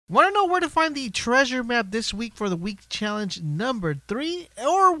Want to know where to find the treasure map this week for the week challenge number 3?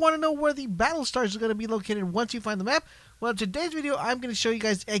 Or want to know where the battle stars are going to be located once you find the map? Well, in today's video, I'm going to show you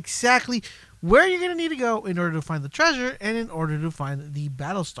guys exactly where you're going to need to go in order to find the treasure and in order to find the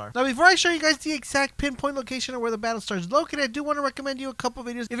battle star. Now, before I show you guys the exact pinpoint location of where the battle star is located, I do want to recommend you a couple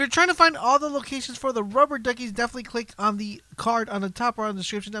videos. If you're trying to find all the locations for the rubber duckies, definitely click on the card on the top or on the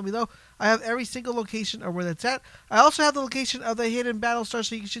description down below. I have every single location of where that's at. I also have the location of the hidden battle star,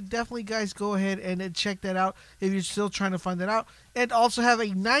 so you should definitely, guys, go ahead and check that out if you're still trying to find that out. And also have a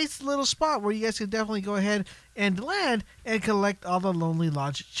nice little spot where you guys can definitely go ahead and land and collect all the Lonely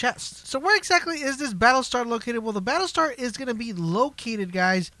Lodge chests. So where exactly is this battle star located? Well, the battle star is going to be located,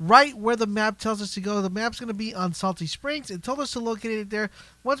 guys, right where the map tells us to go. The map's going to be on Salty Springs. It told us to locate it there.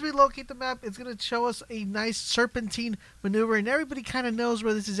 Once we locate the map, it's going to show us a nice serpentine maneuver, and everybody kind of knows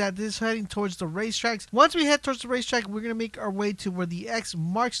where this is at. This is heading towards the racetracks. Once we head towards the racetrack, we're going to make our way to where the X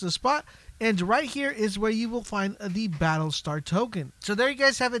marks the spot. And right here is where you will find the Battle Star token. So there you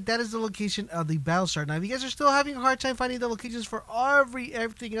guys have it. That is the location of the Battle Star. Now, if you guys are still having a hard time finding the locations for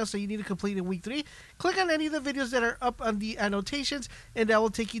everything else that you need to complete in week 3, click on any of the videos that are up on the annotations, and that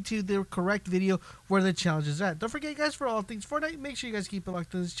will take you to the correct video where the challenge is at. Don't forget, guys, for all things Fortnite, make sure you guys keep it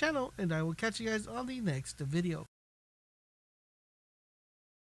locked on this channel, and I will catch you guys on the next video.